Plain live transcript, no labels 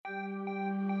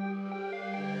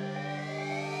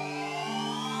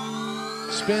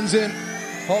Spins in.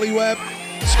 Holly Webb.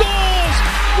 Scores!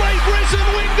 Great Britain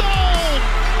win goal!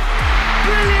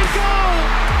 Brilliant goal!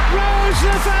 Rose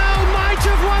Lavelle might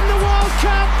have won the World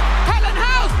Cup. Helen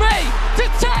Housby to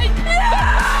take it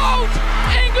out!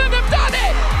 England have done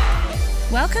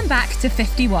it! Welcome back to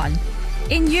 51.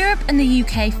 In Europe and the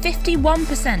UK,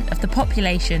 51% of the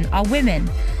population are women,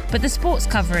 but the sports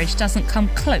coverage doesn't come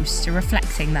close to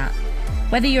reflecting that.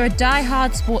 Whether you're a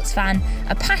die-hard sports fan,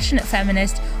 a passionate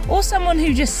feminist, or someone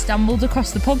who just stumbled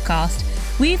across the podcast,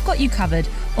 we've got you covered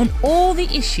on all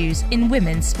the issues in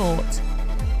women's sport.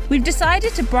 We've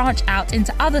decided to branch out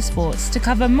into other sports to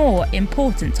cover more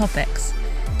important topics.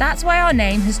 That's why our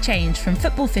name has changed from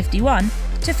Football 51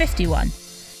 to 51.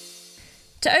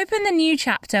 To open the new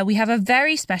chapter, we have a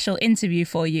very special interview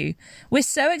for you. We're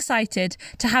so excited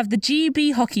to have the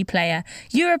GB hockey player,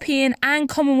 European and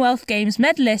Commonwealth Games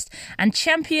medalist and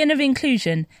champion of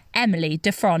inclusion, Emily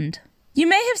de Fronde. You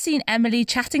may have seen Emily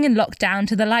chatting in lockdown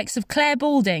to the likes of Claire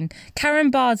Balding, Karen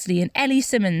Bardsley and Ellie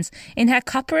Simmons in her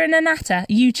Cuppa and a Natter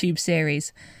YouTube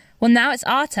series. Well, now it's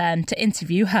our turn to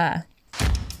interview her.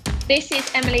 This is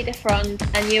Emily de Fronde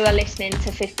and you are listening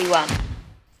to 51.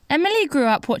 Emily grew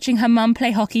up watching her mum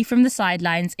play hockey from the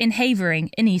sidelines in Havering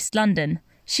in East London.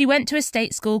 She went to a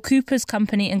state school, Cooper's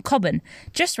Company in Cobham,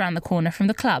 just round the corner from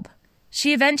the club.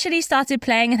 She eventually started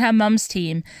playing in her mum's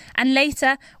team, and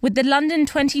later, with the London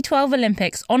 2012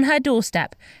 Olympics on her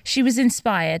doorstep, she was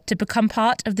inspired to become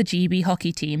part of the GB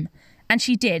hockey team. And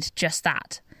she did just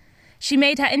that. She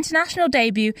made her international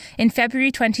debut in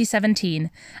February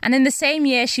 2017, and in the same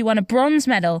year she won a bronze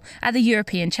medal at the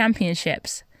European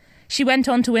Championships. She went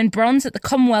on to win bronze at the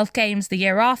Commonwealth Games the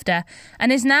year after and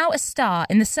is now a star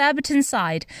in the Surbiton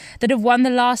side that have won the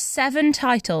last 7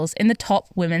 titles in the top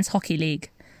women's hockey league.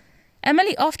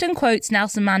 Emily often quotes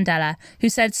Nelson Mandela, who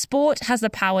said sport has the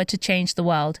power to change the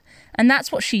world, and that's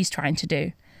what she's trying to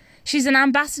do. She's an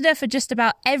ambassador for just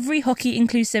about every hockey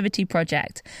inclusivity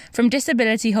project, from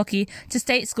disability hockey to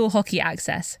state school hockey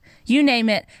access. You name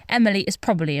it, Emily is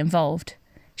probably involved.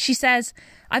 She says,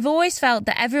 "I've always felt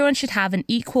that everyone should have an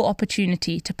equal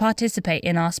opportunity to participate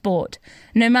in our sport,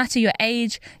 no matter your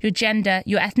age, your gender,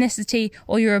 your ethnicity,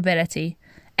 or your ability.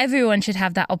 Everyone should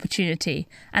have that opportunity,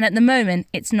 and at the moment,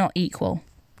 it's not equal."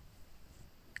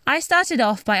 I started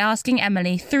off by asking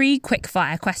Emily 3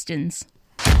 quick-fire questions.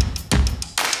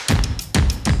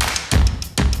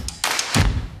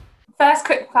 First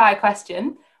quick-fire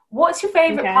question. What's your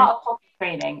favourite part of hockey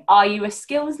training? Are you a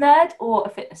skills nerd or a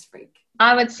fitness freak?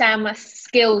 I would say I'm a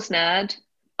skills nerd.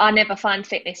 I never find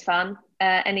fitness fun.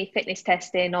 Any fitness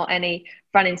testing or any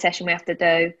running session we have to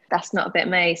do, that's not a bit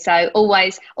me. So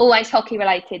always hockey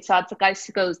related. So I'd go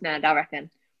skills nerd, I reckon.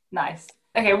 Nice.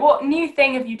 Okay, what new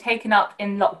thing have you taken up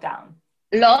in lockdown?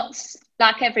 Lots.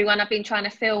 Like everyone, I've been trying to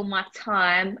fill my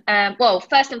time. Well,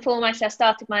 first and foremost, I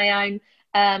started my own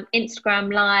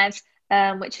Instagram live,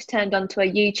 which has turned onto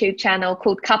a YouTube channel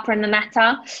called Cuppa and a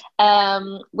Natter,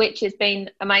 which has been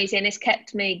amazing. It's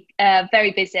kept me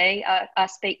very busy. I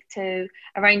speak to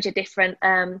a range of different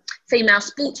female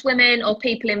sportswomen or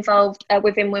people involved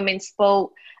within women's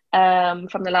sport,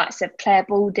 from the likes of Claire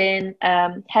Balding,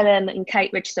 Helen and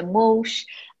Kate Richardson-Walsh,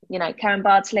 you know, Karen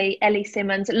Bardsley, Ellie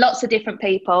Simmons, lots of different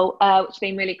people, which has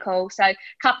been really cool. So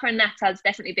Cuppa and Natter has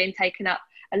definitely been taking up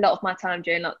a lot of my time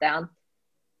during lockdown.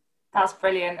 That's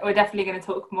brilliant. We're definitely going to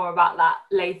talk more about that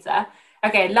later.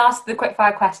 Okay, last of the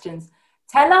quickfire questions.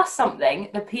 Tell us something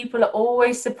that people are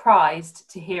always surprised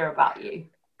to hear about you.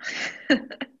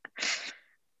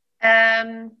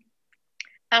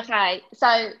 Okay,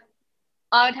 so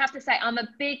I would have to say I'm a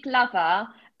big lover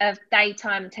of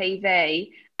daytime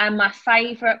TV, and my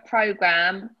favourite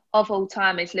programme of all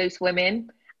time is Loose Women.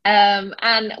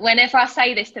 And whenever I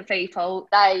say this to people,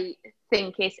 they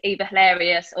think it's either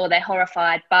hilarious or they're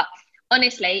horrified, but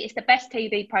honestly it's the best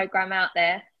TV programme out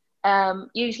there.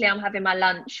 Usually I'm having my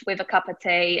lunch with a cup of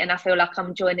tea and I feel like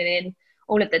I'm joining in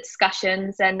all of the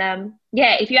discussions, and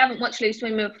yeah, if you haven't watched Loose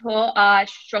Women before, I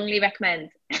strongly recommend.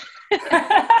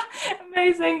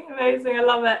 Amazing, I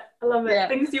love it. Yeah.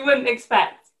 Things you wouldn't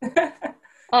expect.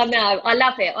 Oh no, I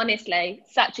love it, honestly.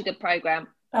 Such a good programme.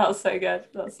 That's so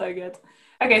good.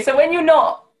 Okay, so when you're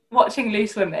not watching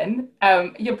Loose Women,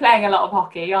 you're playing a lot of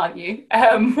hockey, aren't you?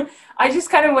 I just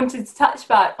kind of wanted to touch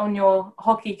back on your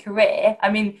hockey career. I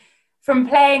mean, from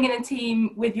playing in a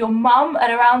team with your mum at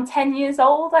around 10 years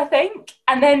old, I think,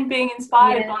 and then being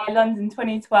inspired by London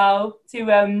 2012 to,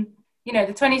 the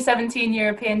 2017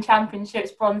 European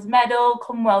Championships bronze medal,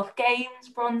 Commonwealth Games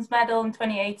bronze medal in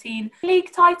 2018,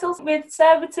 league titles with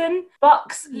Surbiton,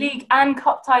 Bucks League and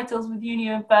Cup titles with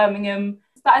Union of Birmingham.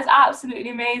 That is absolutely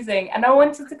amazing. And I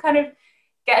wanted to kind of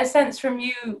get a sense from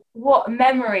you what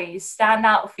memories stand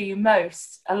out for you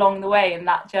most along the way in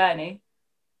that journey.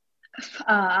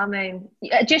 I mean,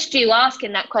 just you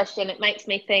asking that question, it makes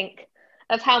me think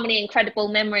of how many incredible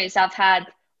memories I've had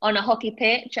on a hockey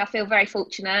pitch. I feel very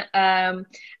fortunate. And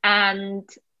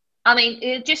I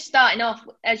mean, just starting off,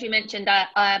 as you mentioned,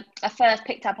 I first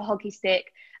picked up a hockey stick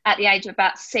at the age of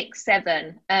about 6,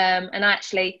 7. And I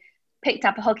actually picked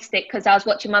up a hockey stick because I was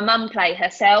watching my mum play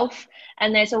herself.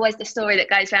 And there's always the story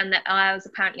that goes around that I was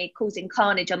apparently causing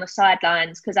carnage on the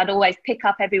sidelines because I'd always pick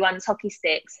up everyone's hockey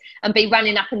sticks and be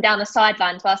running up and down the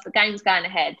sidelines whilst the game's going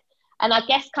ahead. And I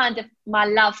guess kind of my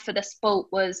love for the sport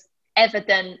was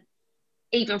evident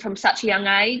even from such a young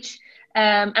age.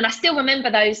 And I still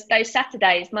remember those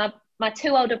Saturdays. My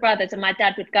 2 older brothers and my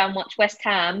dad would go and watch West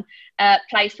Ham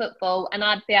play football, and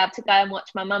I'd be able to go and watch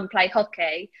my mum play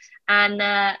hockey. And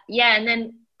and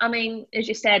then, I mean, as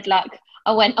you said, like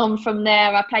I went on from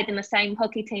there. I played in the same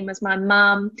hockey team as my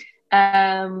mum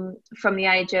from the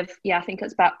age of, I think it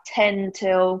was about 10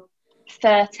 till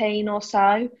 13 or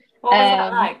so. What was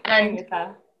that like playing with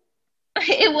her?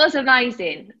 It was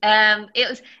amazing.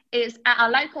 It was at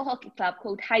our local hockey club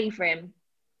called Havering,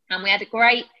 and we had a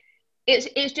great.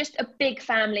 It's just a big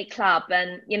family club,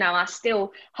 and I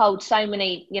still hold so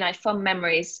many fond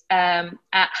memories at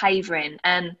Havering.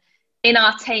 And in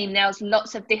our team there was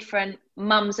lots of different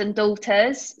mums and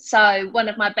daughters. So one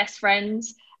of my best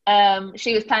friends,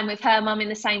 she was playing with her mum in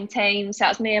the same team. So it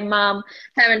was me and mum,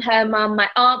 her and her mum. My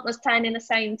aunt was playing in the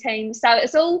same team. So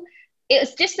it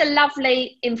was just a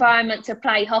lovely environment to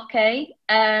play hockey.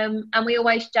 And we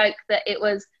always joke that it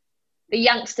was the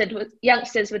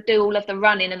youngsters would do all of the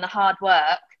running and the hard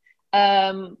work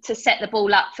to set the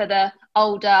ball up for the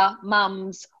older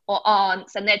mums or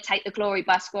aunts, and they'd take the glory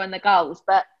by scoring the goals.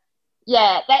 But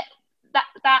that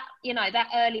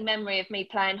early memory of me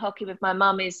playing hockey with my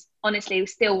mum is honestly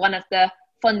still one of the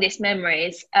fondest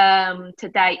memories to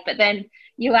date. But then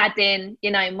you add in,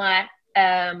 my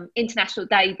international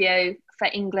debut for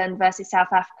England versus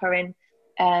South Africa in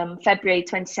February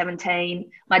 2017,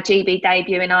 my GB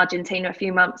debut in Argentina a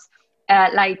few months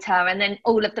later, and then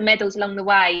all of the medals along the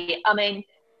way. I mean,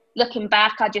 looking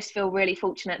back, I just feel really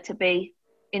fortunate to be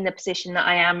in the position that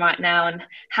I am right now and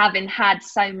having had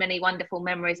so many wonderful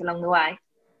memories along the way.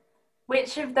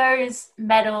 Which of those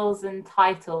medals and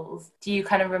titles do you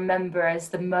kind of remember as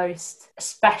the most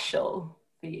special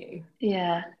for you?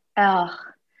 Yeah.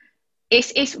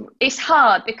 It's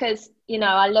hard because,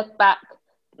 I look back,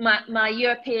 my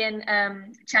European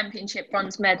Championship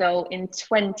bronze medal in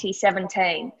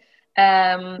 2017,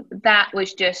 that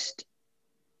was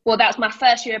my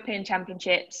first European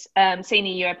Championships,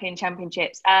 senior European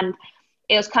Championships, and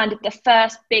it was kind of the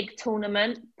first big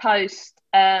tournament post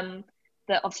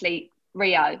obviously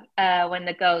Rio, when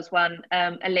the girls won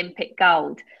Olympic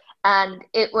gold. And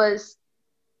there was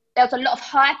a lot of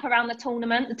hype around the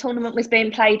tournament. The tournament was being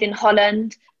played in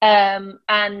Holland, and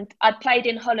I'd played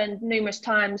in Holland numerous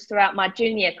times throughout my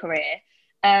junior career.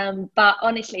 But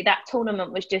honestly, that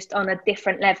tournament was just on a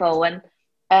different level. And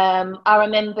I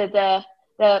remember the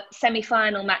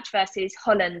semi-final match versus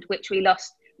Holland, which we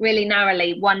lost really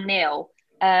narrowly, 1-0.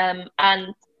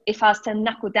 And if I was to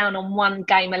knuckle down on one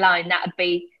game alone, that would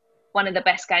be one of the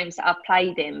best games that I've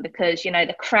played in, because,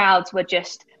 the crowds were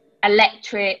just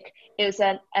electric. It was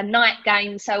a night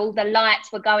game, so all the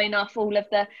lights were going off, all of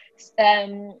the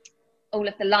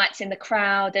lights in the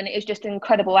crowd, and it was just an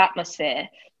incredible atmosphere.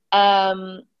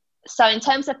 So in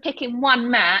terms of picking one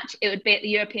match, it would be at the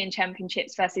European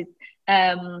Championships versus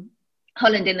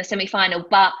Holland in the semi-final.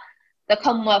 But the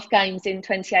Commonwealth Games in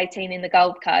 2018 in the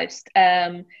Gold Coast,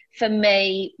 for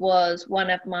me, was one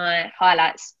of my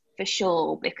highlights for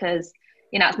sure, because,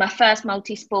 it was my first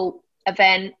multi-sport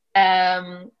event,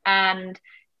 and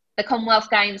the Commonwealth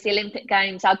Games, the Olympic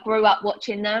Games, I grew up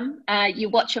watching them. You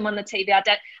watch them on the TV.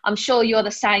 I'm sure you're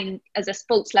the same as a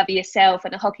sports lover yourself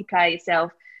and a hockey player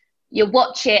yourself. You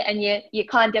watch it and you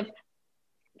kind of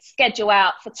schedule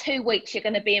out for 2 weeks. You're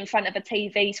going to be in front of a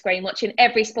TV screen watching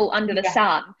every sport under the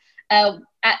sun.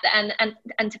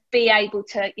 And to be able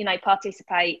to,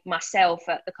 participate myself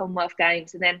at the Commonwealth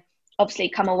Games, and then obviously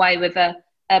come away with a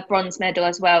bronze medal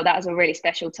as well. That was a really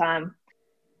special time.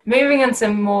 Moving on to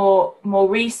more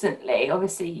recently,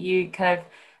 obviously you kind of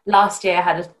last year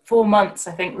had 4 months,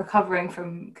 I think, recovering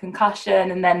from concussion,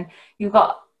 and then you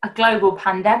got a global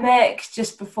pandemic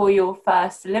just before your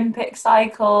first Olympic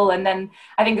cycle, and then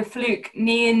I think a fluke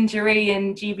knee injury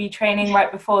in GB training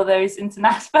right before those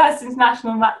first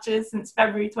international matches since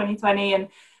February 2020, and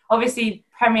obviously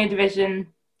Premier Division.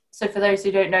 So for those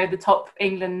who don't know, the top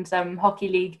England hockey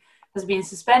league has been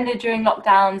suspended during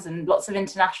lockdowns, and lots of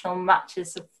international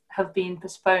matches have been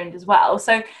postponed as well.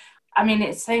 So, I mean,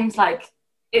 it seems like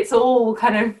it's all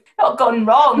kind of not gone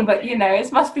wrong, but, you know,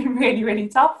 it must be really, really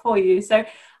tough for you. So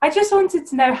I just wanted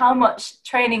to know how much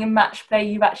training and match play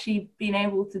you've actually been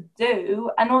able to do,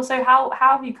 and also how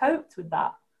have you coped with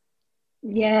that?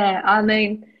 Yeah, I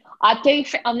mean,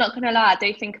 I'm not going to lie, I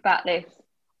do think about this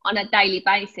on a daily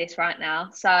basis right now.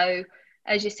 So,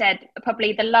 as you said,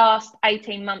 probably the last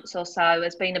 18 months or so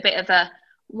has been a bit of a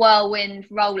whirlwind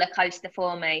roller coaster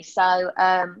for me. So,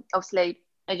 obviously,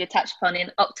 as you touched upon,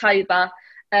 in October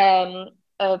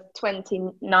of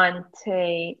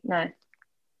 2019,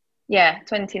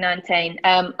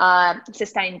 I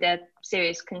sustained a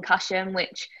serious concussion,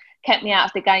 which kept me out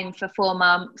of the game for 4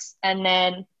 months. And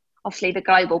then obviously the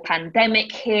global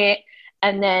pandemic hit,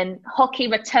 and then hockey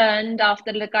returned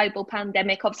after the global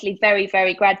pandemic, obviously very,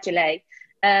 very gradually.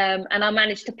 And I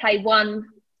managed to play one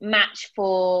match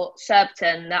for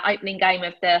Surbiton, the opening game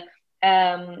of the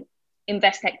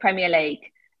Investec Premier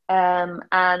League. And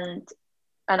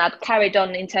I'd carried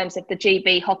on in terms of the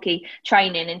GB hockey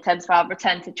training, in terms of our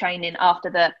return to training after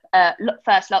the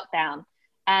first lockdown.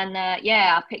 And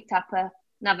I picked up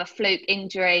another fluke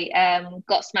injury,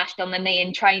 got smashed on the knee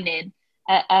in training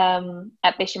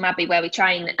at Bisham Abbey where we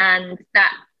train, and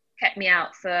that kept me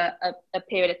out for a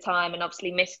period of time, and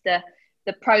obviously missed the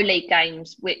Pro League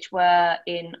games, which were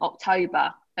in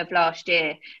October of last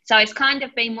year. So it's kind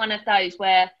of been one of those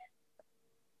where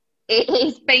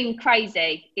it's been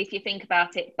crazy if you think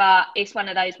about it, but it's one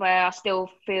of those where I still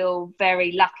feel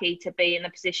very lucky to be in the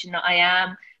position that I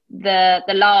am. The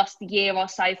last year or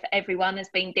so for everyone has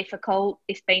been difficult.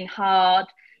 It's been hard,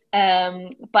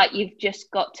 but you've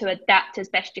just got to adapt as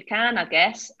best you can, I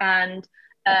guess. And,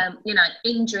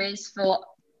 injuries for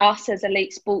us as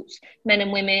elite sports men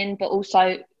and women, but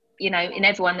also, in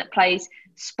everyone that plays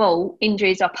sport,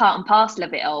 injuries are part and parcel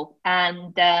of it all.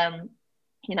 And,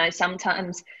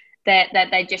 sometimes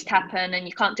they just happen and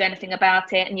you can't do anything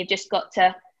about it. And you've just got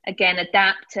to, again,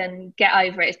 adapt and get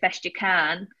over it as best you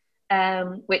can.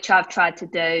 Which I've tried to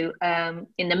do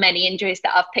in the many injuries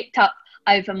that I've picked up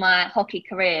over my hockey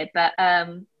career. But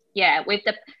with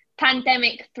the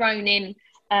pandemic thrown in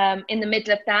the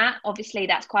middle of that, obviously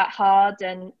that's quite hard.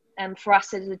 And for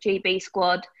us as a GB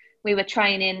squad, we were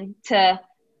training to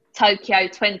Tokyo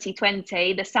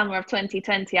 2020, the summer of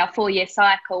 2020. Our 4-year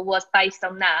cycle was based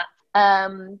on that.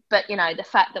 But, the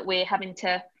fact that we're having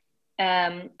to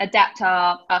adapt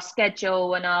our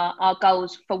schedule and our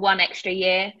goals for one extra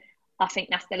year, I think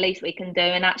that's the least we can do,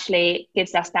 and actually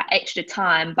gives us that extra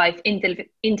time, both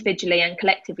individually and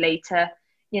collectively, to,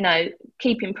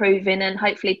 keep improving and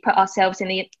hopefully put ourselves in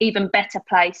an even better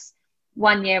place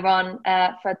 1 year on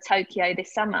for Tokyo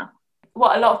this summer.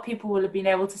 What a lot of people will have been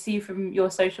able to see from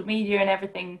your social media and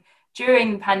everything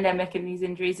during the pandemic and these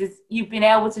injuries is you've been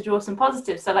able to draw some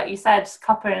positives. So like you said,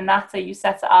 Cuppa and Nata, you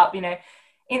set it up,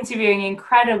 interviewing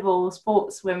incredible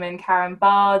sportswomen, Karen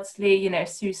Bardsley,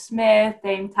 Sue Smith,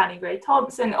 Dame Tanni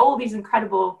Grey-Thompson, all these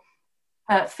incredible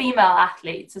female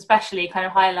athletes, especially kind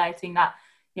of highlighting that,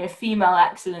 female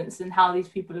excellence and how these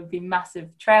people have been massive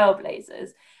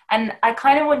trailblazers. And I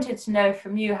kind of wanted to know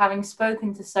from you, having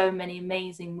spoken to so many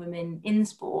amazing women in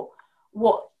sport,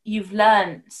 what you've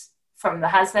learned from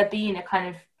that. Has there been a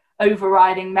kind of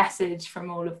overriding message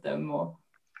from all of them or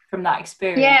from that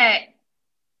experience?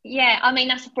 Yeah, I mean,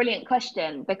 that's a brilliant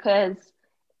question, because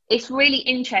it's really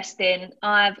interesting.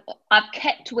 I've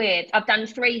done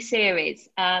 3 series,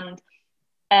 and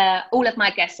all of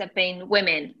my guests have been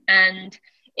women, and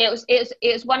it was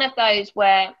one of those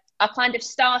where I kind of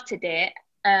started it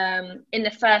in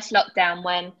the first lockdown,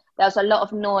 when there was a lot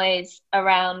of noise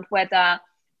around whether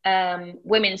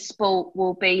women's sport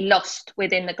will be lost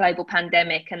within the global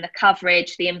pandemic, and the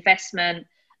coverage, the investment,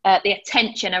 the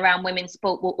attention around women's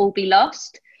sport will all be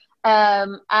lost.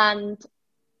 And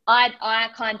I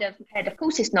kind of said, of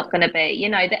course it's not going to be,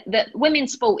 that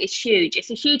women's sport is huge.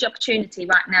 It's a huge opportunity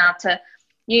right now to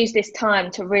use this time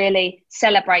to really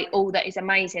celebrate all that is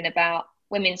amazing about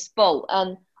women's sport.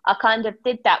 And I kind of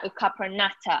did that with Cuppa and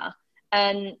Nata.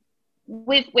 And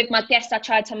with my guests, I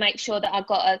tried to make sure that I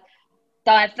got a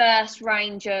diverse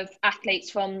range of athletes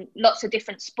from lots of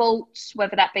different sports,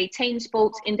 whether that be team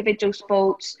sports, individual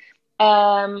sports,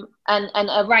 and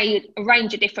a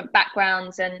range of different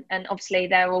backgrounds, and obviously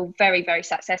they're all very, very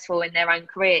successful in their own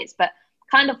careers. But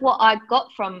kind of what I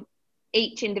got from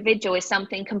each individual is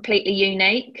something completely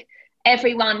unique.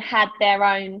 Everyone had their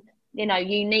own,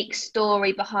 unique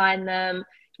story behind them.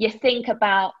 You think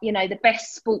about, the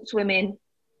best sportswomen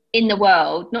in the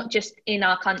world, not just in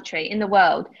our country, in the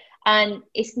world, and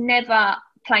it's never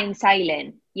plain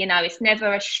sailing. It's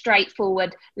never a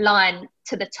straightforward line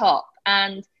to the top.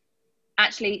 And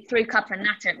actually through Cuppa and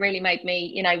Natta, it really made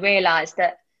me, you know, realise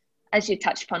that, as you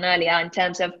touched upon earlier, in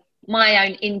terms of my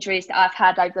own injuries that I've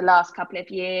had over the last couple of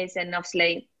years, and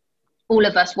obviously all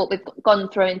of us, what we've gone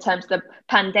through in terms of the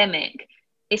pandemic,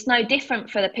 it's no different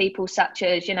for the people such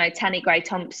as, you know, Tanni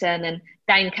Grey-Thompson and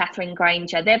Dame Catherine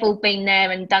Granger. They've all been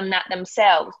there and done that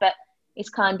themselves, but it's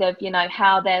kind of, you know,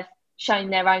 how they've shown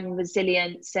their own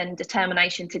resilience and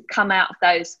determination to come out of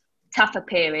those tougher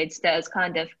periods that has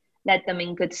kind of led them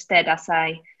in good stead, I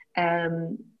say,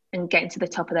 and getting to the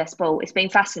top of their sport. It's been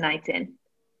fascinating.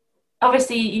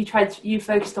 Obviously, you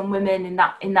focused on women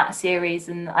in that series,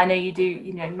 and I know you do,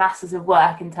 you know, masses of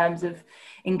work in terms of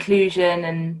inclusion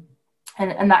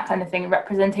and that kind of thing,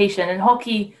 representation. And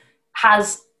hockey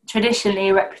has traditionally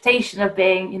a reputation of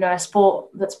being, you know, a sport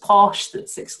that's posh,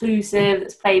 that's exclusive,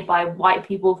 that's played by white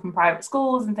people from private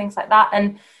schools and things like that.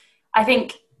 And I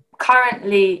think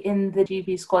currently in the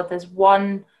GB squad, there's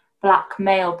one black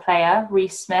male player,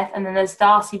 Reece Smith, and then there's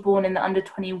Darcy Bourne in the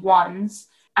under-21s,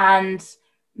 and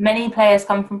many players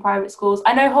come from private schools.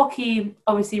 I know hockey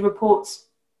obviously reports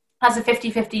has a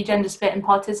 50-50 gender split in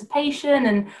participation,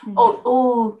 and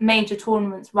all major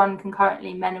tournaments run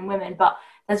concurrently, men and women, but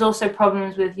there's also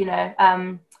problems with, you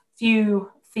know,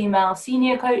 few female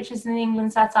senior coaches in the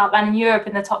England setup, and in Europe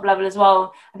in the top level as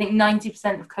well. I think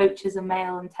 90% of coaches are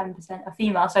male and 10% are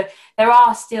female. So there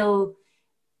are still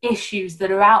issues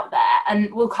that are out there,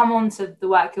 and we'll come on to the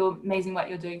amazing work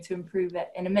you're doing to improve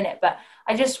it in a minute. But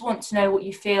I just want to know what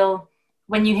you feel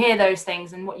when you hear those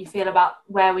things and what you feel about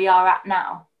where we are at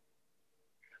now.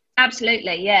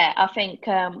 Absolutely, yeah. I think,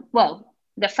 well,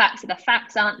 the facts are the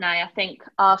facts, aren't they? I think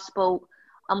our sport,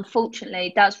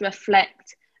 unfortunately, does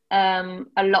reflect a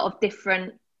lot of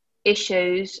different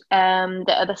issues that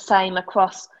are the same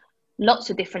across lots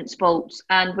of different sports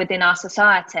and within our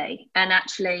society. And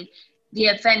actually, the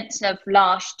events of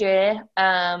last year,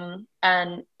 and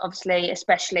obviously,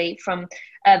 especially from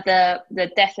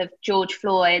the death of George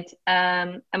Floyd,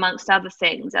 amongst other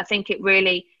things, I think it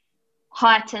really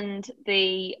heightened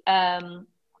the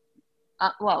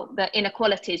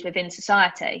inequalities within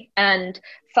society. And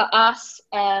for us,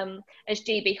 as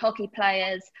GB hockey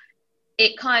players,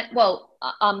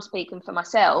 I'm speaking for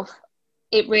myself,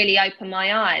 it really opened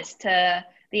my eyes to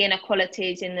the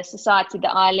inequalities in the society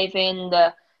that I live in,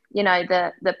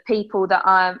 the people that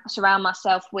I surround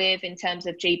myself with in terms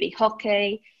of GB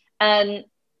hockey. And,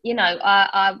 you know,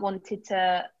 I wanted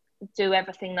to do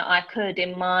everything that I could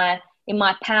in my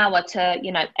power to,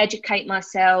 you know, educate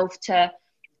myself, to,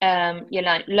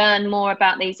 learn more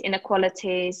about these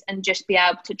inequalities and just be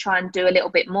able to try and do a little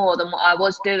bit more than what I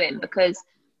was doing, because,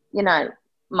 you know,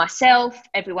 myself,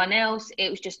 everyone else, it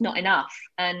was just not enough.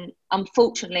 And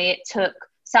unfortunately, it took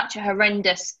such a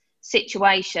horrendous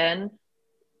situation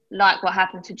like what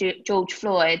happened to George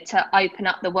Floyd to open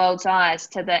up the world's eyes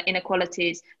to the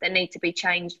inequalities that need to be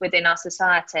changed within our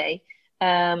society.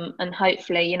 And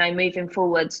hopefully, you know, moving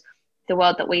forwards, the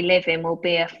world that we live in will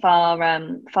be a far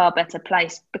better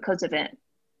place because of it.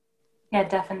 Yeah,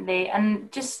 definitely. And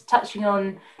just touching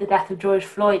on the death of George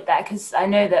Floyd there, because I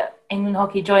know that England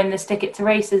Hockey joined the Stick It to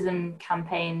Racism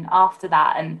campaign after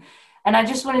that. And I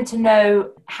just wanted to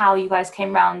know how you guys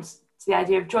came around to the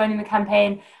idea of joining the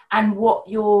campaign and what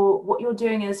you're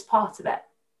doing as part of it.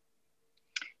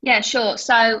 Yeah, sure.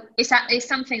 So it's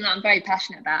something that I'm very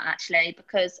passionate about, actually,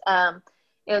 because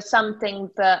it was something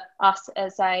that us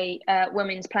as a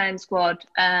women's playing squad,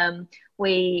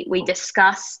 we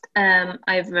discussed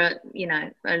over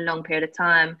a long period of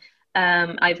time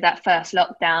over that first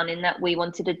lockdown, in that we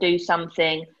wanted to do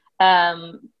something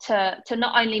to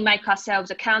not only make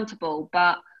ourselves accountable,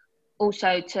 but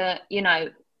also to, you know,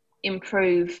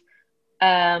 improve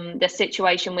the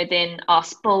situation within our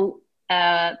sport.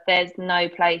 There's no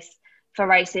place for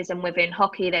racism within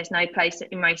hockey. There's no place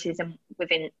in racism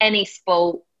within any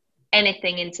sport,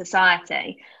 anything in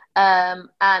society.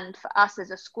 And for us as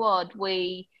a squad,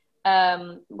 we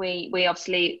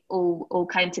obviously all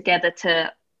came together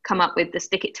to come up with the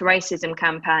Stick It to Racism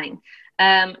campaign.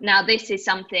 Now, this is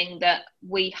something that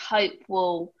we hope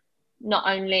will not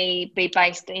only be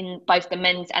based in both the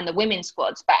men's and the women's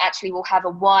squads, but actually will have a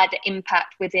wider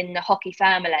impact within the hockey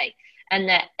family, and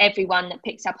that everyone that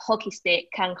picks up a hockey stick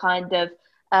can kind of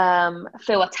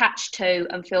feel attached to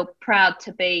and feel proud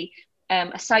to be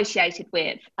associated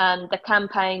with. And the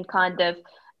campaign kind of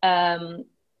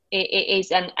it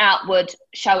is an outward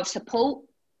show of support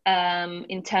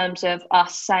in terms of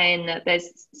us saying that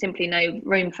there's simply no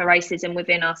room for racism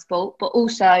within our sport, but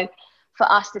also for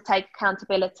us to take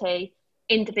accountability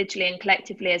individually and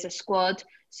collectively as a squad.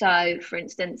 So, for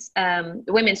instance, the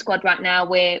women's squad right now,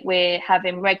 we're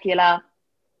having regular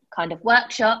kind of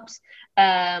workshops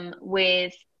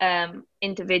with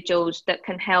individuals that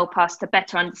can help us to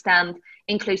better understand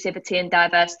inclusivity and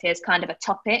diversity as kind of a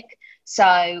topic.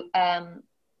 So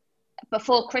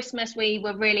before Christmas, we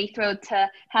were really thrilled to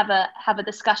have a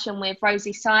discussion with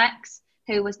Rosie Sykes,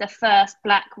 who was the first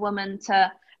Black woman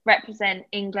to represent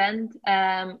England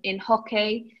in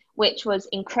hockey, which was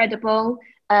incredible.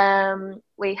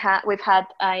 We've had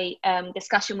a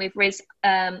discussion with Riz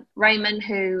Raymond,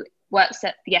 who works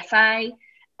at the FA.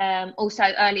 Also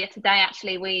earlier today,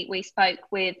 actually, we spoke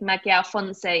with Maggie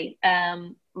Alfonsi,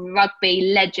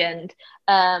 rugby legend,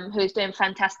 who's doing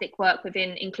fantastic work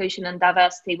within inclusion and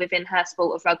diversity within her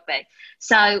sport of rugby.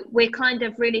 So we're kind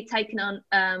of really taking on,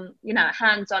 a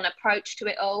hands-on approach to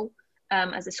it all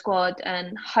as a squad,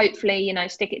 and hopefully,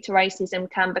 Stick It to Racism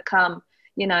can become,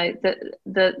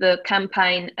 the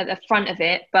campaign at the front of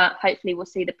it. But hopefully, we'll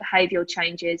see the behavioural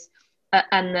changes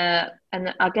and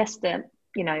I guess the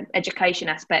education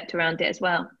aspect around it as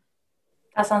well.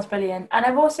 That sounds brilliant. And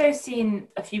I've also seen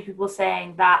a few people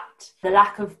saying that the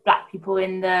lack of Black people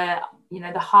in the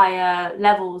higher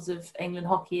levels of England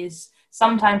hockey is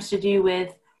sometimes to do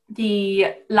with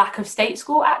the lack of state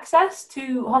school access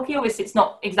to hockey. Obviously, it's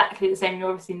not exactly the same.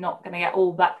 You're obviously not going to get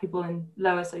all Black people in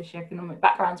lower socioeconomic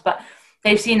backgrounds, but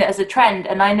they've seen it as a trend.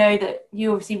 And I know that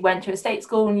you obviously went to a state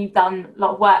school and you've done a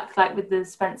lot of work, like with the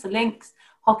Spencer Links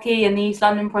hockey and the East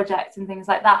London project and things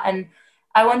like that. And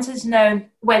I wanted to know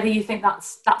whether you think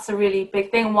that's a really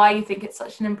big thing, why you think it's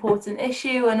such an important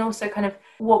issue, and also kind of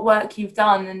what work you've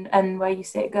done and where you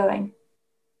see it going.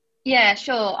 Yeah,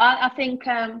 sure. I think,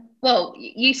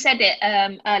 you said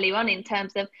it earlier on in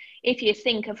terms of, if you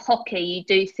think of hockey, you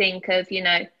do think of,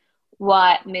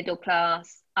 white, middle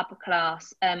class, upper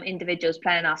class individuals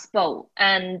playing our sport.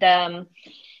 And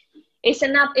it's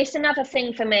another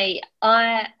thing for me.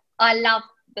 I love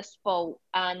the sport,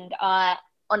 and I've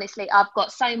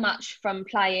got so much from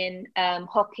playing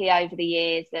hockey over the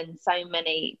years, and so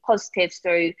many positives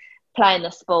through playing the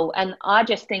sport. And I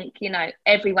just think,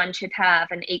 everyone should have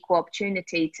an equal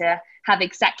opportunity to have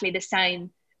exactly the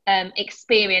same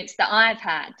experience that I've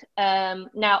had.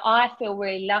 Now, I feel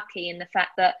really lucky in the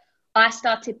fact that I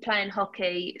started playing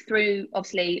hockey through,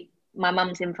 obviously, my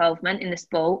mum's involvement in the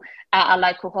sport at our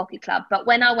local hockey club. But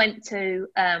when I went to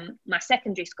my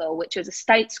secondary school, which was a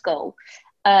state school,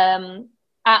 at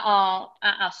our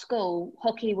school,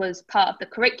 hockey was part of the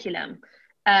curriculum.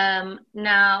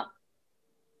 Now,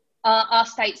 our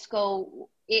state school,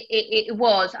 it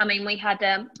was, we had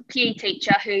a PE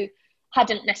teacher who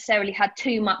hadn't necessarily had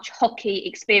too much hockey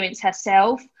experience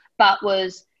herself, but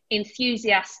was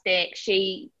enthusiastic.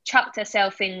 She chucked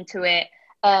herself into it.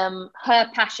 Her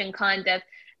passion kind of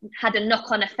had a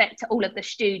knock-on effect to all of the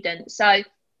students. So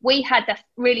we had a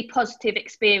really positive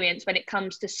experience when it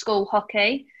comes to school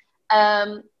hockey.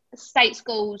 State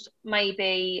schools,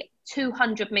 maybe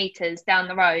 200 metres down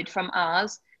the road from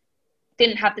ours,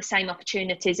 didn't have the same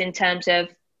opportunities in terms of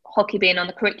hockey being on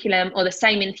the curriculum, or the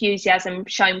same enthusiasm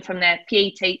shown from their PE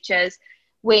teachers,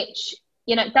 which,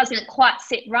 doesn't quite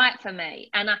sit right for me.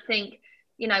 And I think,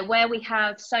 where we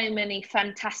have so many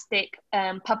fantastic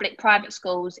public-private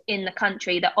schools in the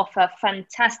country that offer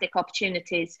fantastic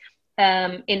opportunities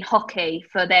in hockey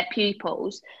for their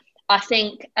pupils, I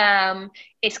think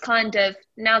it's kind of,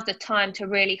 now's the time to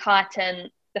really heighten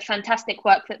the fantastic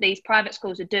work that these private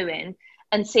schools are doing,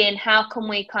 and seeing how can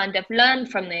we kind of learn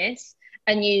from this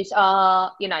and use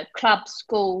our, club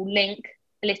school link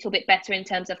a little bit better in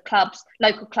terms of clubs,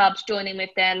 local clubs joining with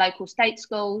their local state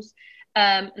schools,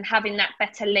 and having that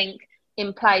better link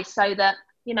in place, so that,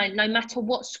 no matter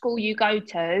what school you go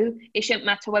to, it shouldn't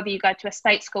matter whether you go to a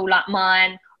state school like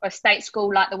mine, or a state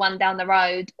school like the one down the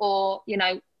road, or,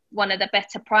 one of the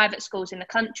better private schools in the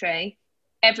country.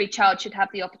 Every child should have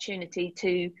the opportunity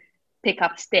to pick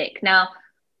up a stick. Now,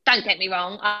 don't get me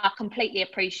wrong, I completely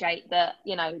appreciate that,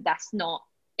 that's not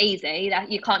easy,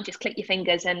 that you can't just click your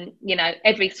fingers and,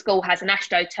 every school has an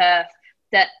AstroTurf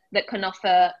that can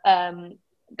offer,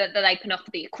 that they can offer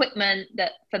the equipment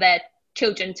that for their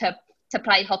children to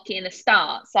play hockey in the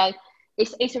start. So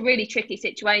it's a really tricky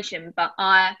situation, but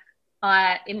I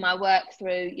in my work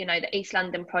through, the East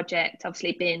London project,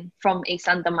 obviously being from East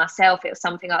London myself, it was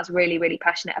something I was really, really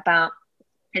passionate about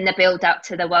in the build up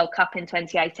to the World Cup in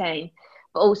 2018.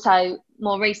 But also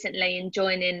more recently in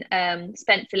joining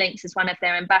Spencer Links as one of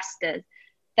their ambassadors.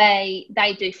 They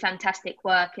do fantastic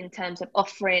work in terms of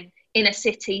offering inner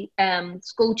city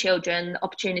school children the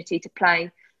opportunity to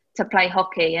play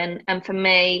hockey. And for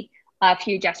me, I have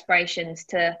huge aspirations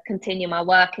to continue my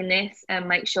work in this and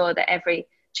make sure that every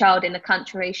child in the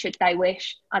country, should they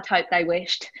wish, I'd hope they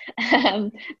wished,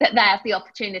 that they have the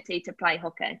opportunity to play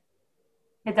hockey.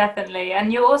 Yeah, definitely.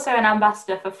 And you're also an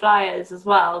ambassador for Flyers as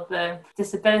well, the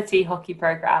disability hockey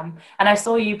program. And I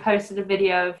saw you posted a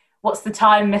video of what's the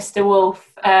time, Mr.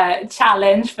 Wolf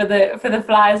challenge for the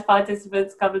Flyers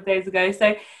participants a couple of days ago.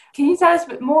 So can you tell us a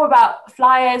bit more about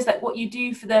Flyers, like what you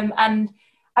do for them? And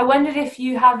I wondered if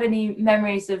you have any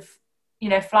memories of,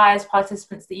 Flyers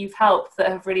participants that you've helped that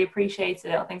have really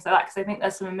appreciated it or things like that, because I think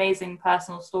there's some amazing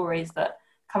personal stories that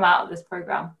come out of this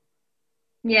program.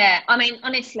 Yeah, I mean,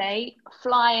 honestly,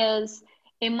 Flyers,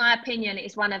 in my opinion,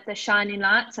 is one of the shining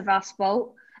lights of our sport.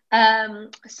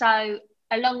 So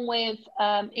along with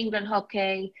England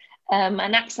Hockey and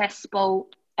Access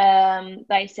Sport,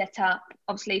 they set up,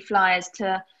 obviously, Flyers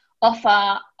to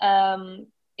offer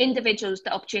individuals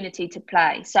the opportunity to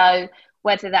play. So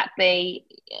whether that be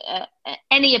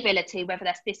any ability, whether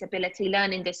that's disability,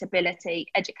 learning disability,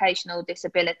 educational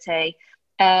disability,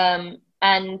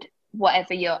 and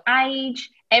whatever your age,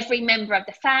 every member of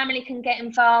the family can get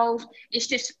involved. It's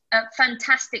just a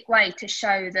fantastic way to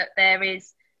show that there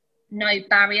is no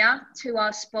barrier to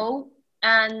our sport.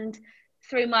 And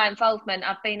through my involvement,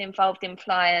 I've been involved in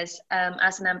Flyers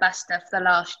as an ambassador for the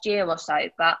last year or so,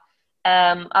 but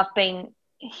I've been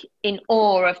in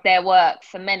awe of their work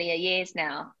for many years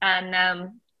now.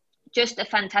 And just a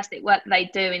fantastic work they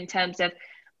do in terms of,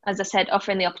 as I said,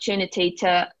 offering the opportunity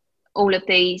to all of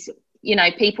these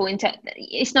people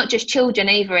it's not just children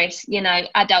either, it's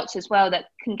adults as well that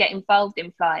can get involved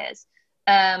in Flyers,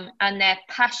 and their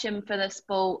passion for the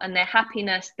sport and their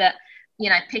happiness that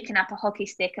picking up a hockey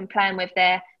stick and playing with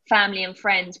their family and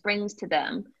friends brings to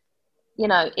them.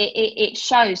 It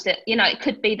shows that it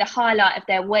could be the highlight of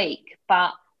their week,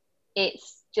 but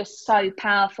it's just so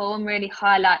powerful and really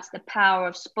highlights the power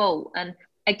of sport. And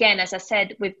again, as I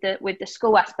said, with the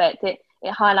school aspect, it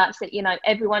highlights that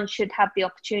everyone should have the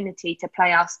opportunity to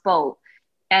play our sport,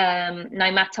 no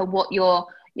matter what your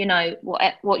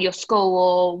what your school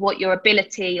or what your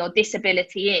ability or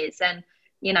disability is. And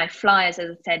Flyers,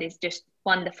 as I said, is just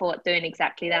wonderful at doing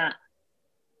exactly that.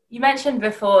 You mentioned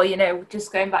before,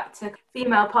 just going back to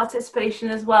female participation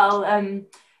as well,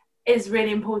 is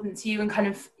really important to you, and kind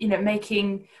of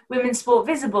making women's sport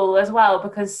visible as well,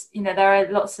 because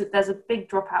there's a big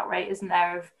dropout rate, isn't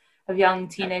there, of young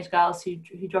teenage girls who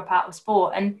drop out of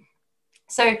sport. And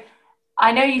so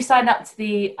I know you signed up to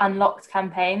the Unlocked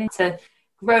campaign to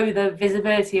grow the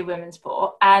visibility of women's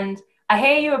sport, and I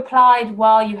hear you applied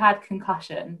while you had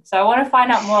concussion, so I want to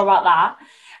find out more about that.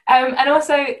 And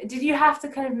also, did you have to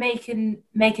kind of make an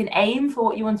aim for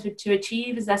what you wanted to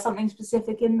achieve? Is there something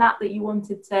specific in that you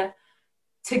wanted to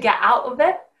get out of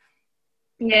it?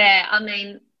 Yeah, I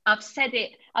mean, I've said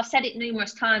it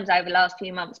numerous times over the last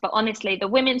few months, but honestly, the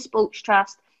Women's Sports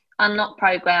Trust Unlocked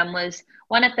programme was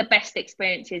one of the best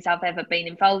experiences I've ever been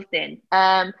involved in.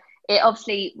 It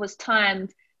obviously was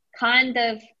timed kind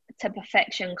of to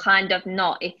perfection, kind of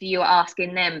not, if you were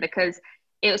asking them, because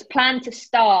it was planned to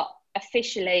start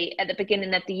officially at the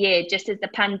beginning of the year, just as the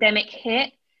pandemic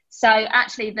hit. So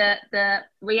actually the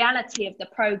reality of the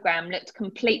programme looked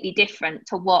completely different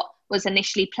to what was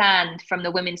initially planned from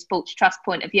the Women's Sports Trust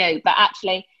point of view. But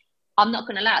actually, I'm not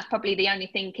going to lie, it's probably the only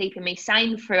thing keeping me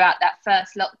sane throughout that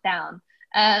first lockdown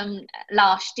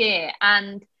last year.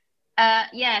 And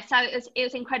so it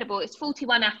was incredible. It's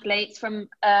 41 athletes from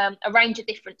a range of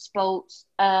different sports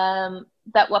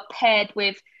that were paired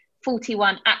with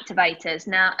 41 activators.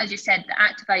 Now, as you said, the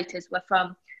activators were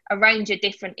from a range of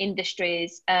different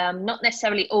industries, not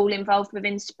necessarily all involved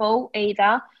within sport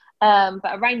either, but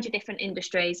a range of different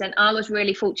industries. And I was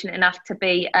really fortunate enough to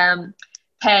be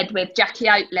paired with Jackie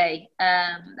Oatley,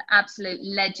 the absolute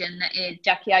legend that is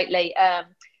Jackie Oatley,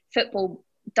 football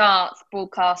darts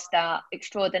broadcaster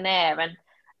extraordinaire.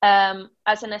 And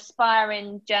as an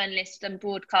aspiring journalist and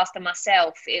broadcaster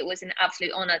myself, it was an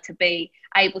absolute honour to be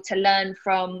able to learn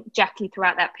from Jackie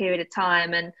throughout that period of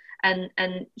time.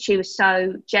 And she was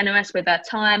so generous with her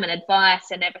time and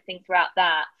advice and everything throughout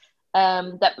that,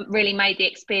 that really made the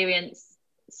experience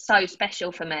so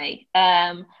special for me.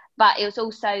 But it was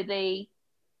also the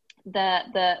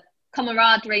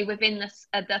camaraderie within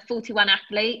the 41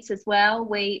 athletes as well.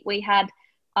 We had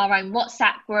our own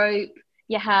WhatsApp group.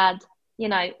 You had,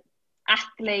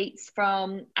 athletes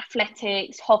from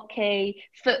athletics, hockey,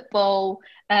 football,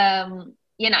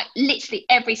 literally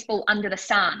every sport under the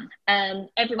sun.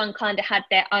 Everyone kind of had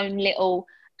their own little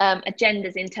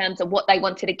agendas in terms of what they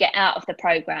wanted to get out of the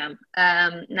programme.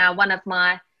 Now, one of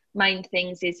my main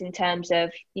things is in terms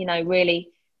of, really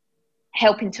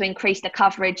helping to increase the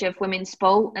coverage of women's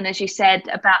sport. And as you said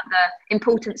about the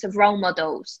importance of role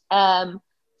models,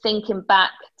 thinking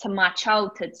back to my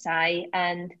childhood, say,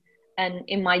 and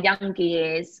in my younger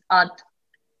years, I'd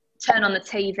turn on the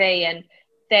TV and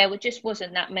just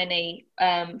wasn't that many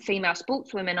female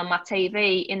sportswomen on my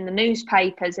TV in the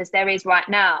newspapers as there is right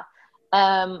now.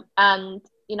 And,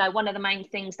 you know, one of the main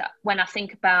things that when I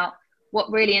think about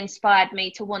what really inspired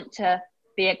me to want to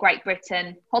be a Great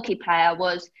Britain hockey player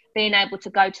was being able to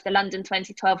go to the London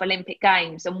 2012 Olympic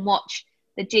Games and watch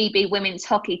the GB women's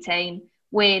hockey team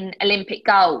win Olympic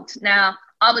gold. Now,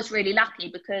 I was really lucky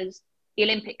because the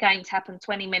Olympic Games happened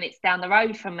 20 minutes down the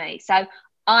road from me. So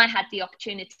I had the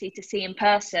opportunity to see in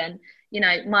person, you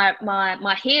know,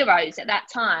 my heroes at that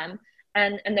time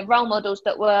and the role models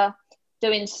that were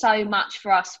doing so much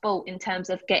for our sport in terms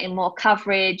of getting more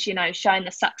coverage, you know, showing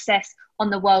the success on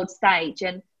the world stage.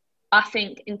 And I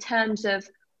think in terms of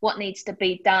what needs to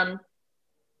be done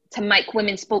to make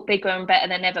women's sport bigger and better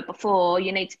than ever before,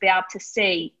 you need to be able to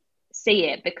see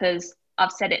it, because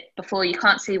I've said it before, you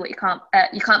can't be what you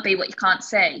can't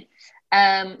see.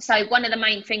 So one of the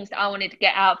main things that I wanted to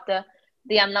get out of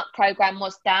the Unlock programme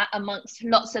was that, amongst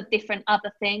lots of different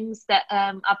other things that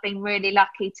I've been really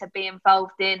lucky to be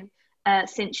involved in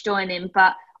since joining.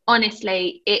 But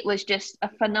honestly, it was just a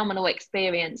phenomenal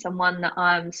experience and one that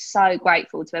I'm so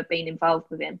grateful to have been involved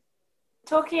with in.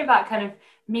 Talking about kind of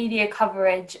media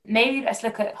coverage, maybe let's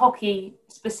look at hockey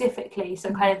specifically.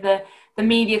 So kind of the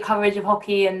media coverage of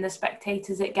hockey and the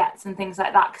spectators it gets and things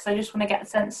like that. Because I just want to get a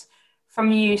sense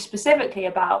from you specifically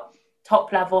about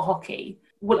top level hockey,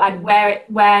 like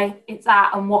where it's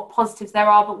at and what positives there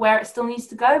are, but where it still needs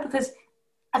to go. Because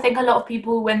I think a lot of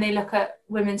people, when they look at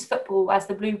women's football as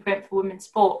the blueprint for women's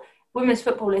sport, women's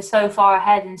football is so far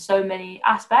ahead in so many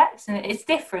aspects, and it's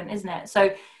different, isn't it?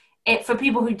 So for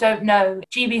people who don't know,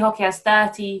 GB Hockey has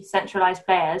 30 centralised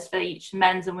players for each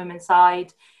men's and women's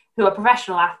side who are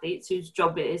professional athletes whose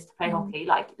job it is to play hockey,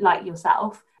 like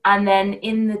yourself. And then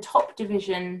in the top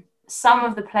division, some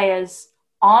of the players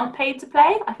aren't paid to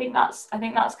play. I think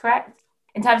that's correct.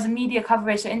 In terms of media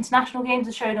coverage, so international games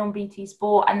are shown on BT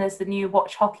Sport, and there's the new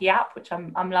Watch Hockey app, which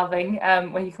I'm loving,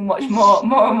 where you can watch more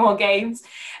and more games.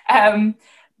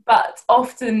 But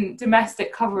often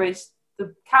domestic coverage,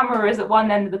 the camera is at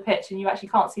one end of the pitch and you actually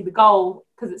can't see the goal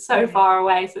because it's so far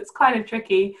away. So it's kind of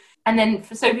tricky. And then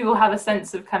so people have a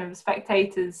sense of kind of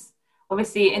spectators.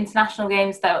 Obviously, international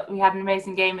games, that we had an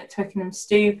amazing game at Twickenham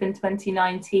Stoop in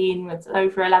 2019 with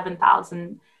over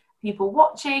 11,000 people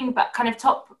watching. But kind of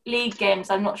top league games,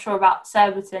 I'm not sure about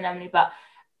Surbiton, Emily, but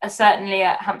certainly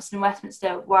at Hampstead and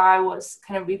Westminster, where I was,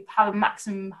 kind of we have a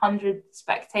maximum 100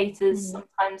 spectators,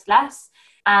 sometimes less,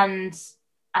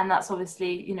 and that's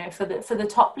obviously, you know, for the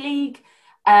top league.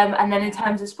 And then in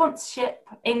terms of sponsorship,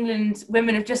 England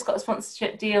women have just got a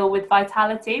sponsorship deal with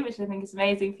Vitality, which I think is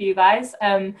amazing for you guys.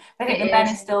 I think the men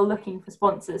are still looking for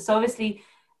sponsors. So obviously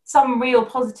some real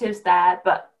positives there,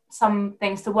 but some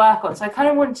things to work on. So I kind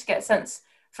of wanted to get a sense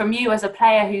from you as a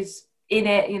player who's in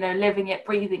it, you know, living it,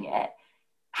 breathing it.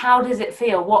 How does it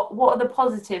feel? What are the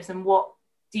positives and what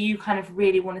do you kind of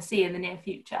really want to see in the near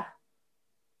future?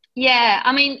 Yeah,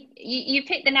 I mean, you've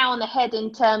hit the nail on the head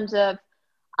in terms of,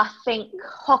 I think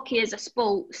hockey as a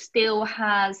sport still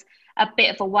has a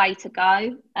bit of a way to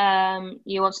go.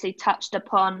 You obviously touched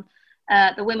upon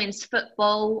the women's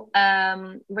football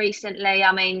recently.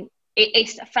 I mean,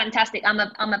 it's fantastic. I'm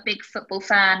a big football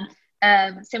fan,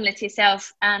 similar to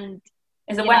yourself, and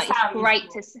it's West Ham. It's great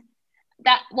to see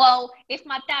that. Well, if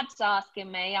my dad's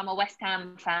asking me, I'm a West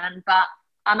Ham fan, but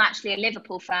I'm actually a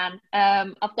Liverpool fan.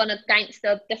 I've gone against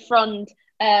the front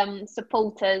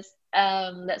supporters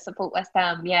that support West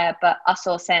Ham, but I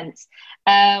saw sense.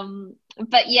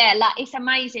 But yeah, like, it's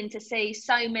amazing to see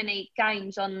so many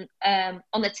games on the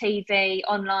TV,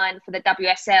 online for the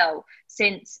WSL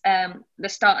since the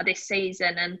start of this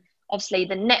season. And obviously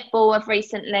the netball have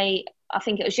recently, I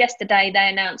think it was yesterday, they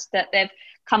announced that they've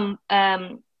come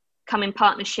in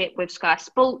partnership with Sky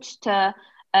Sports to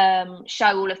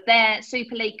show all of their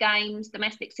Super League games,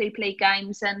 domestic Super League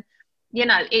games. And, you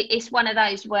know, it's one of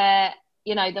those where,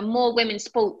 you know, the more women's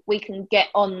sport we can get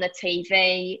on the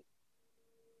TV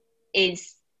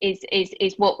is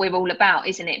what we're all about,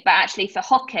 isn't it? But actually for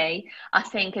hockey, I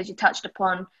think, as you touched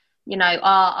upon, you know,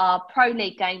 our pro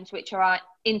league games, which are our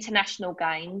international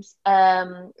games,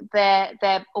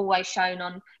 they're always shown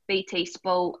on BT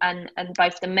Sport, and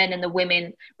both the men and the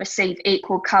women receive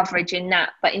equal coverage in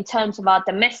that. But in terms of our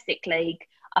domestic league,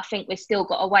 I think we've still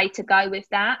got a way to go with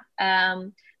that.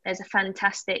 There's a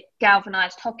fantastic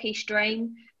galvanised hockey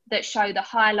stream that show the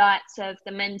highlights of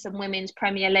the men's and women's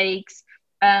Premier Leagues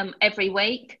every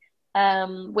week,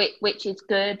 which is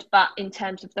good. But in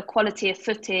terms of the quality of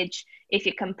footage, if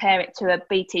you compare it to a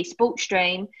BT Sport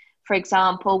stream, for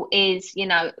example, is, you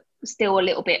know, still a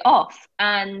little bit off.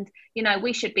 And, you know,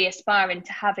 we should be aspiring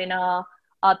to having our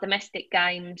our domestic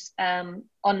games on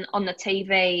the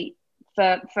TV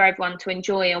for everyone to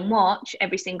enjoy and watch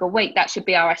every single week. That should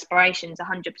be our aspirations,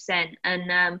 100%.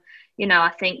 And, you know,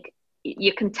 I think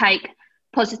you can take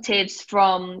positives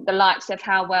from the likes of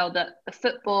how well the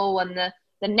football and the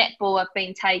netball have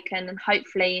been taken, and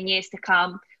hopefully in years to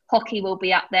come, hockey will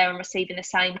be up there and receiving the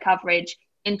same coverage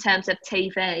in terms of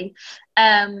TV.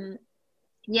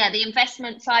 The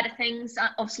investment side of things,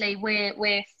 obviously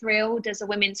we're thrilled as a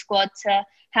women's squad to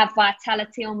have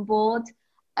Vitality on board,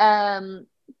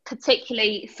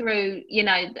 particularly through, you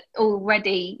know,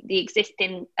 already the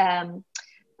existing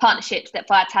partnerships that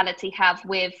Vitality have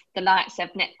with the likes of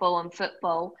netball and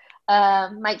football.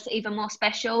 Makes it even more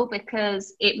special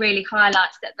because it really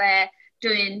highlights that they're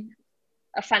doing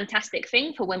a fantastic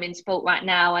thing for women's sport right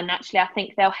now. And actually, I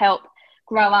think they'll help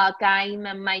grow our game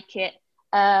and make it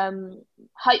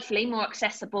hopefully more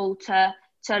accessible to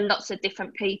lots of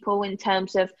different people in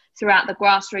terms of throughout the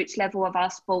grassroots level of our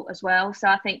sport as well. So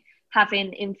I think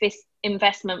having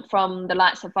investment from the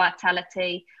likes of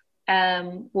Vitality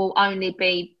will only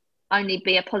be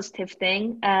a positive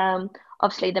thing.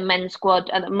 Obviously, the men's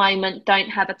squad at the moment don't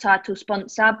have a title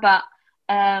sponsor, but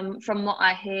from what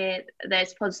I hear,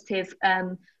 there's positive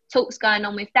talks going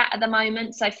on with that at the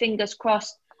moment. So fingers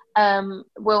crossed,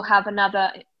 we'll have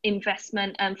another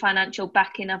investment and financial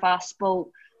backing of our sport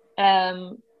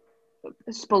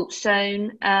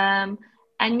soon. And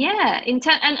yeah,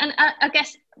 and I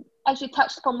guess as you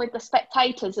touched upon with the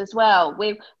spectators as well,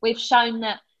 we've shown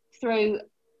that through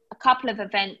a couple of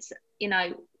events, you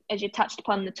know, as you touched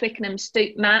upon the Twickenham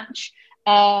Stoop match,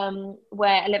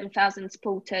 where 11,000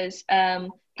 supporters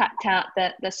packed out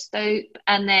the Stoop,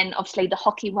 and then obviously the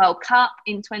Hockey World Cup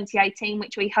in 2018,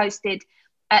 which we hosted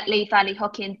at Lee Valley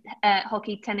Hockey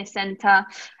Tennis Centre.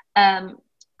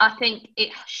 I think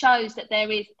it shows that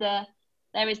there is the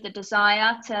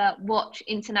desire to watch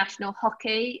international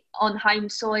hockey on home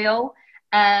soil,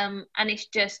 and it's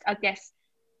just, I guess,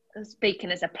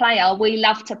 speaking as a player, we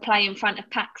love to play in front of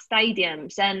packed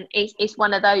stadiums, and it's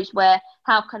one of those where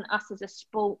how can us as a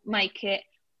sport make it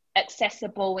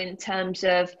accessible in terms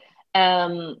of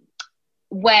where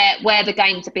the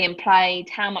games are being played,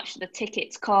 how much the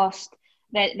tickets cost.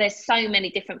 There's so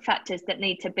many different factors that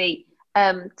need to be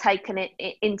taken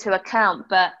into account,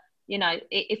 but you know,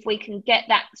 if we can get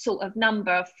that sort of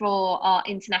number for our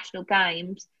international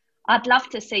games, I'd love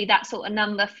to see that sort of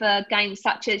number for games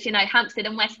such as, you know, Hampstead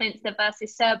and Westminster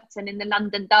versus Surbiton in the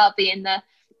London Derby in the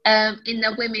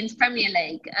Women's Premier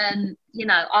League. And, you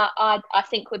know, I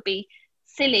think would be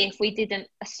silly if we didn't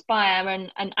aspire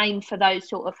and aim for those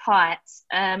sort of heights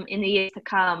in the years to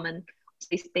come. And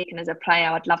speaking as a player,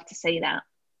 I'd love to see that.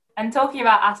 And talking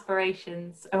about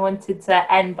aspirations, I wanted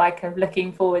to end by kind of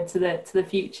looking forward to the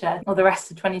future or the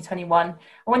rest of 2021. I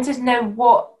wanted to know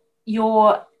what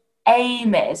your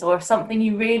aim is, or something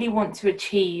you really want to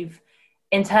achieve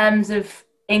in terms of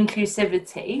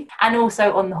inclusivity and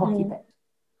also on the hockey pitch.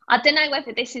 I don't know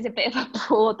whether this is a bit of a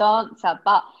broad answer,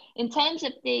 but in terms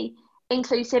of the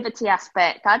inclusivity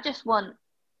aspect, I just want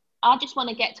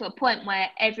to get to a point where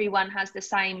everyone has the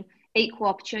same equal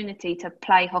opportunity to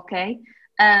play hockey.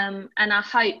 And I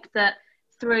hope that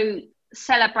through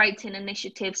celebrating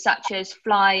initiatives such as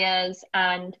Flyers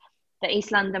and the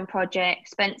East London Project,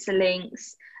 Spencer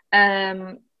Links,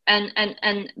 and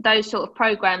those sort of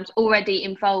programs already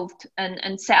involved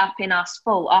and set up in our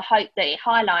sport, I hope that it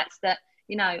highlights that,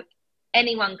 you know,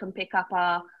 anyone can pick up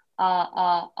our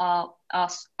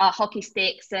hockey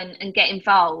sticks and get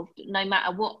involved, no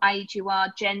matter what age you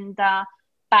are, gender,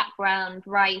 background,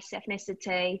 race,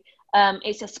 ethnicity.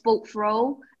 It's a sport for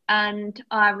all, and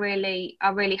I really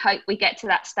hope we get to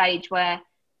that stage where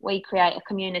we create a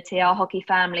community, our hockey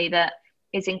family, that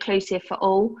is inclusive for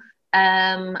all.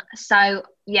 So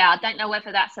yeah, I don't know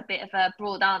whether that's a bit of a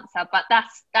broad answer, but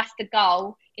that's the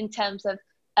goal in terms of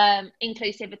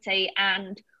inclusivity.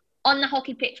 And on the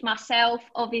hockey pitch myself,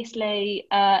 obviously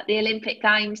the Olympic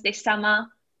Games this summer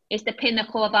is the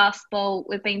pinnacle of our sport.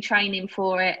 We've been training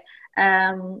for it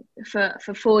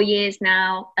for 4 years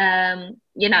now.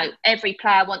 You know, every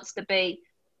player wants to be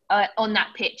on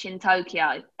that pitch in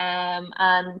Tokyo,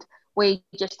 and we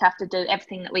just have to do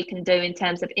everything that we can do in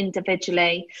terms of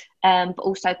individually, but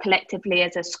also collectively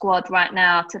as a squad right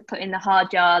now to put in the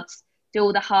hard yards, do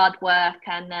all the hard work,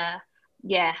 and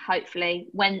yeah, hopefully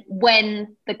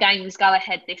when the games go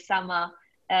ahead this summer,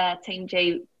 Team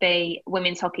GB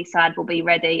women's hockey side will be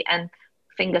ready, and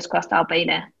fingers crossed I'll be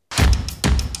there.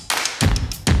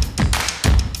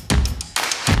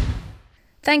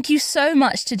 Thank you so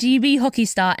much to GB hockey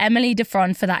star Emily de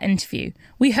Fron for that interview.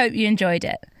 We hope you enjoyed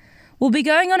it. We'll be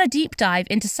going on a deep dive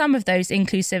into some of those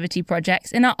inclusivity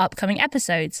projects in our upcoming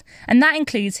episodes, and that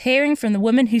includes hearing from the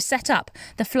woman who set up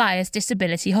the Flyers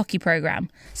Disability Hockey Programme,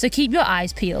 so keep your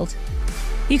eyes peeled.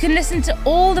 You can listen to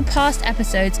all the past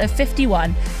episodes of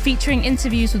 51, featuring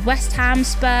interviews with West Ham,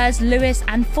 Spurs, Lewis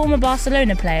and former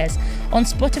Barcelona players on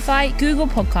Spotify, Google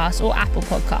Podcasts or Apple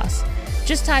Podcasts.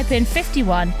 Just type in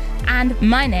 51 and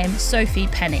my name, Sophie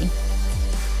Penny.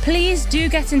 Please do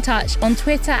get in touch on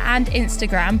Twitter and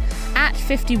Instagram at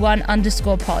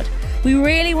 51_pod. We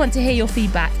really want to hear your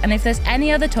feedback and if there's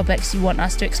any other topics you want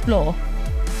us to explore.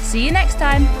 See you next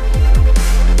time.